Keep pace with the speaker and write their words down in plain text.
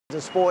The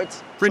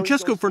sports.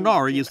 Francesco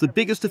Furnari is the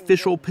biggest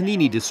official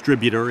Panini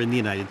distributor in the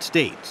United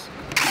States.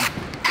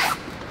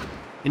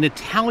 An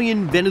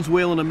Italian,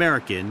 Venezuelan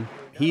American,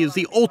 he is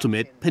the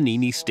ultimate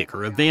Panini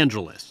sticker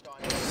evangelist.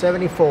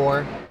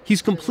 74.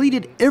 He's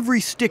completed every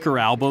sticker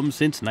album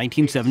since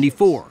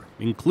 1974,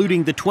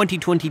 including the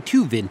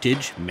 2022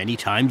 vintage many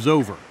times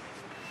over.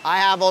 I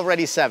have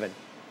already 7.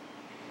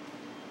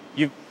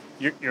 You're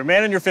a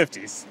man in your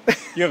 50s.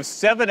 You have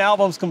 7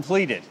 albums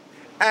completed.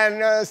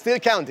 And still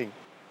counting.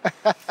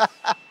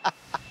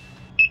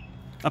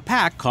 A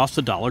pack costs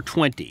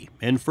 $1.20,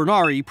 and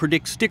Furnari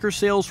predicts sticker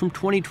sales from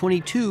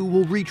 2022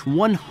 will reach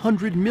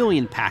 100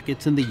 million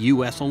packets in the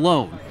U.S.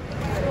 alone,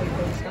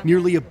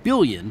 nearly 1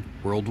 billion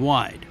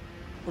worldwide.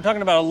 We're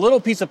talking about a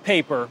little piece of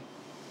paper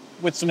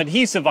with some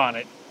adhesive on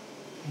it.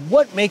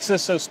 What makes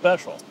this so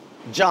special?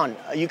 John,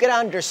 you gotta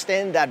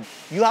understand that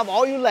you have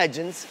all your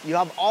legends, you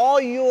have all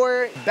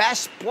your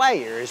best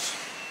players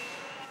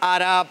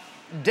at a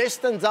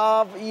distance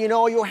of,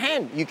 your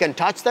hand. You can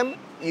touch them,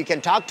 you can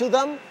talk to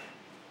them.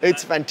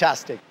 It's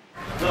fantastic.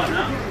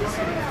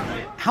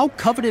 How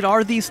coveted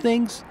are these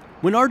things?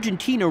 When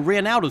Argentina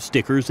ran out of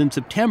stickers in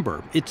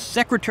September, its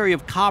Secretary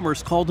of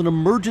Commerce called an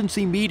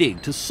emergency meeting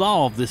to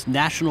solve this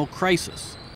national crisis.